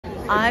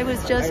I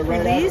was just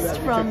released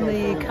from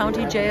the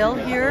county jail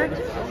here,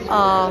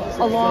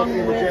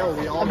 along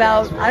with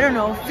about, I don't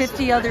know,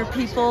 50 other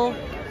people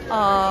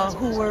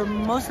who were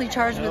mostly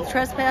charged with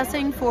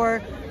trespassing for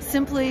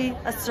simply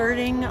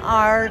asserting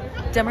our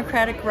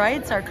democratic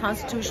rights, our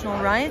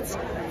constitutional rights,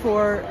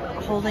 for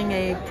holding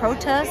a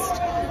protest,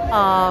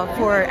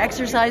 for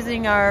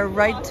exercising our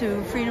right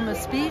to freedom of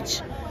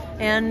speech.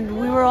 And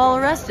we were all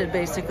arrested,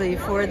 basically,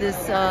 for this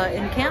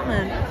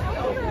encampment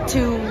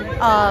to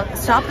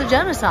stop the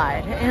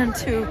genocide and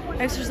to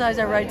exercise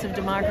our rights of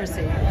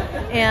democracy.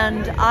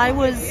 And I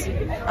was,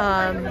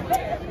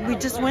 we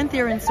just went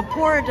there in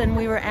support, and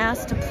we were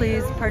asked to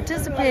please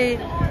participate.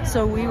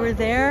 So we were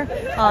there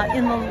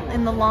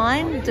in the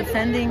line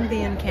defending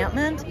the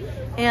encampment,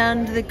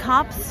 and the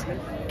cops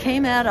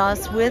came at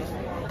us with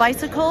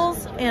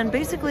bicycles and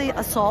basically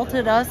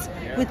assaulted us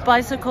with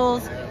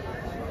bicycles,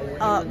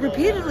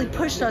 repeatedly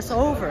pushed us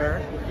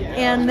over,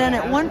 and then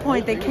at one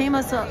point they came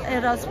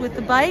at us with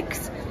the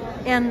bikes,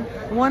 and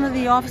one of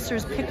the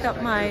officers picked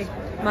up my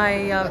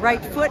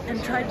right foot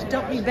and tried to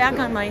dump me back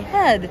on my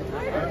head,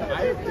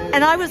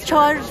 and I was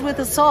charged with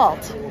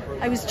assault.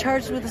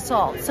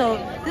 So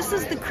this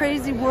is the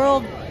crazy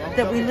world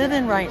that we live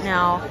in right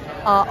now,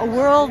 a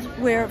world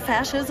where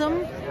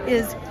fascism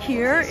is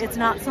here. It's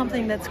not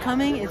something that's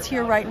coming. It's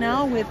here right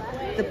now with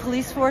the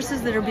police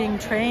forces that are being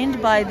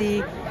trained by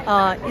the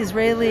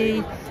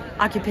Israeli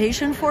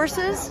occupation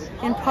forces,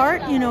 in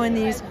part, in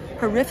these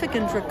horrific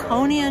and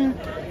draconian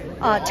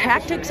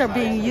tactics are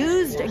being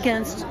used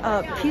against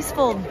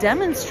peaceful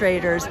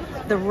demonstrators.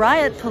 The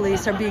riot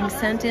police are being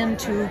sent in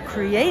to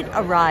create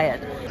a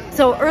riot.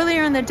 So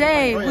earlier in the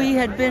day, we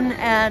had been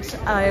at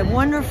a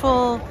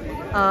wonderful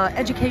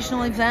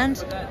educational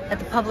event at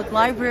the public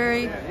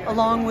library,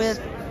 along with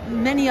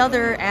many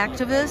other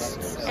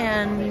activists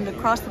and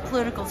across the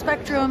political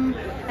spectrum,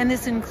 and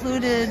this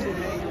included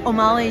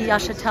Omali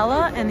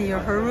Yeshitela and the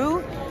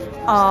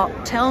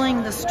Uhuru,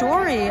 telling the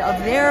story of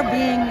their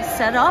being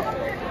set up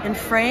and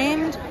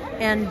framed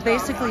and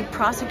basically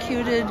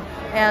prosecuted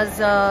as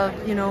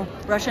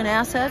Russian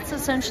assets,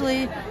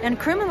 essentially, and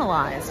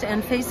criminalized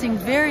and facing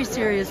very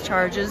serious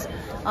charges.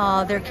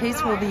 Their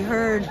case will be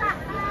heard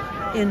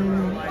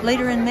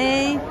later in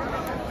May,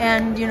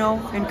 and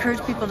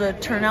encourage people to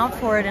turn out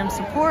for it and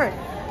support.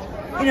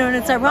 And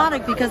it's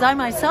ironic because I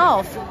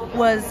myself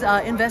was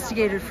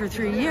investigated for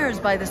 3 years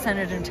by the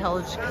Senate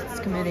Intelligence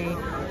Committee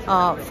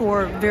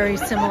for very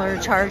similar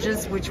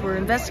charges, which were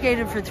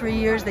investigated for 3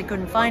 years. They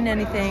couldn't find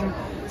anything,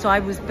 so I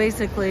was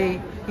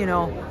basically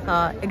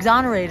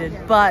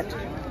exonerated, but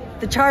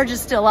the charge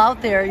is still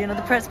out there.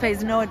 The press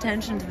pays no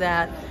attention to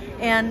that,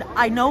 and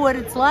I know what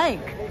it's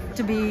like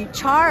to be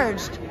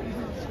charged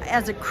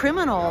as a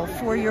criminal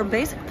for your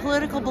basic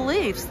political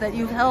beliefs that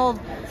you've held,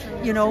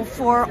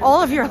 for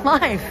all of your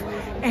life,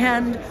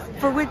 and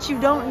for which you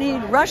don't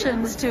need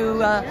Russians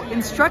to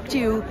instruct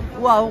you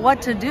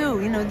what to do.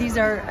 These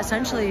are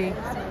essentially,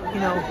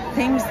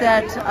 things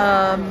that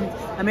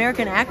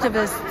American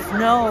activists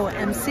know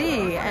and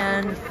see,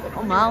 and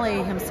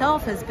Omali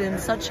himself has been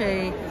such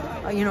a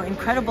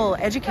incredible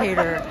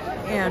educator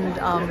and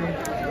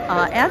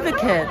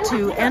advocate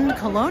to end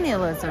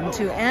colonialism,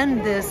 to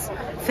end this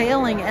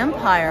failing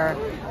empire,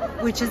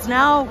 which is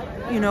now,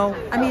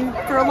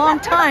 for a long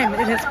time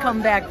it has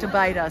come back to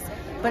bite us.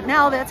 But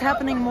now that's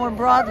happening more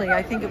broadly.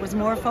 I think it was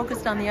more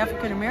focused on the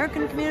African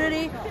American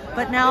community,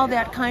 but now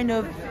that kind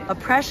of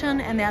oppression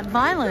and that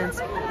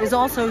violence is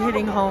also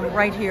hitting home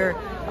right here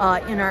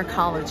in our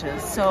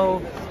colleges.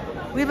 So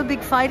we have a big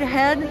fight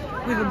ahead.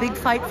 We have a big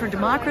fight for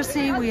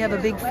democracy. We have a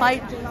big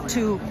fight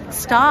to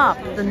stop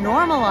the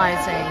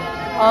normalizing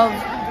of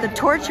the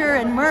torture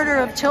and murder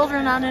of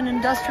children on an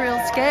industrial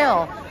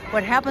scale.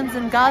 What happens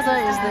in Gaza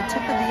is the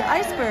tip of the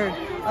iceberg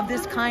of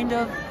this kind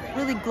of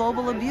really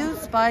global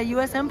abuse by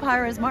U.S.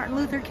 empire. As Martin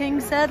Luther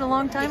King said a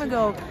long time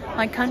ago,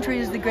 my country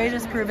is the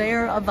greatest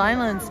purveyor of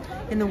violence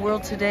in the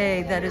world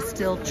today. That is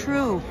still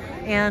true.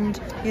 And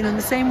in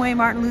the same way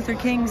Martin Luther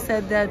King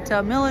said that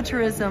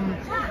militarism,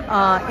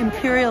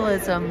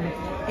 imperialism,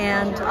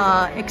 and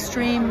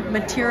extreme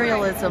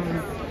materialism,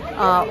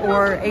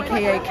 or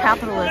AKA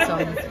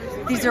capitalism,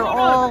 these are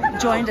all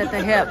joined at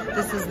the hip.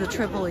 This is the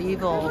triple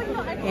evil,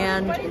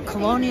 and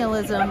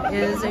colonialism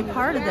is a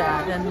part of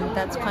that, and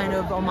that's kind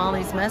of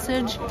Omali's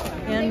message,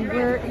 and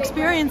we're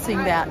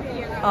experiencing that.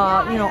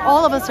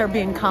 All of us are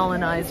being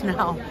colonized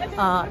now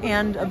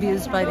and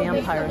abused by the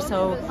empire.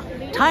 So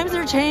times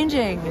are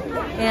changing,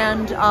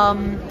 and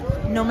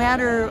no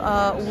matter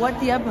what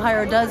the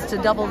empire does to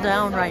double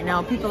down right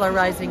now, people are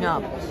rising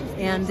up,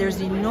 and there's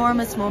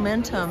enormous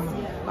momentum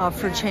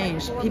for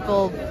change.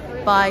 People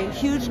by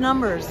huge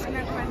numbers.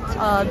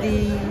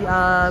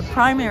 The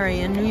primary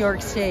in New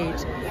York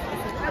State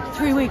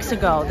 3 weeks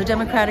ago, the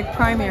Democratic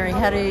primary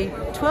had a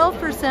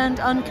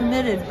 12%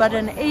 uncommitted but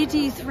an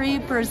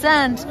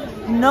 83%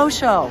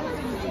 no-show.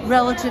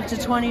 relative to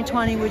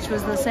 2020, which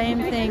was the same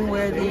thing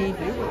where the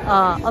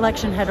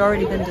election had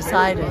already been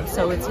decided.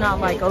 So it's not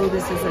like, oh,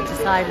 this is a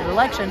decided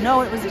election.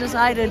 No, it was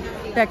decided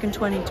back in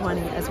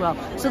 2020 as well.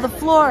 So the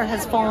floor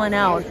has fallen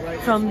out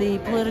from the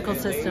political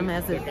system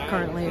as it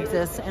currently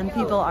exists, and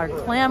people are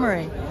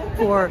clamoring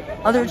for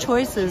other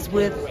choices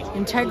with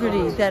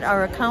integrity that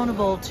are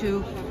accountable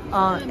to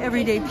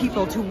everyday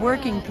people, to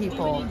working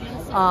people,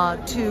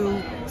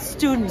 to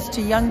students,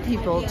 to young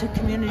people, to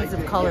communities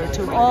of color,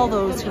 to all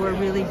those who are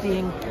really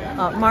being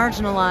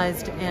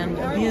marginalized and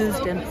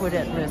abused and put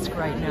at risk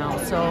right now.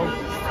 So,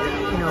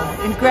 you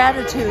know, in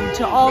gratitude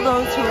to all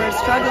those who are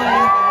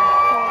struggling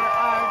for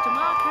our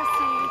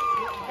democracy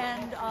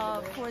and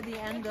for the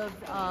end of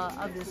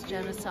this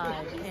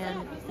genocide,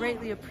 and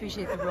greatly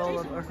appreciate the role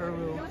of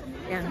Uhuru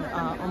and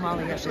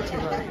Omali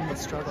Yeshitela in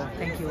this struggle.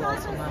 Thank you all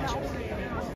so much.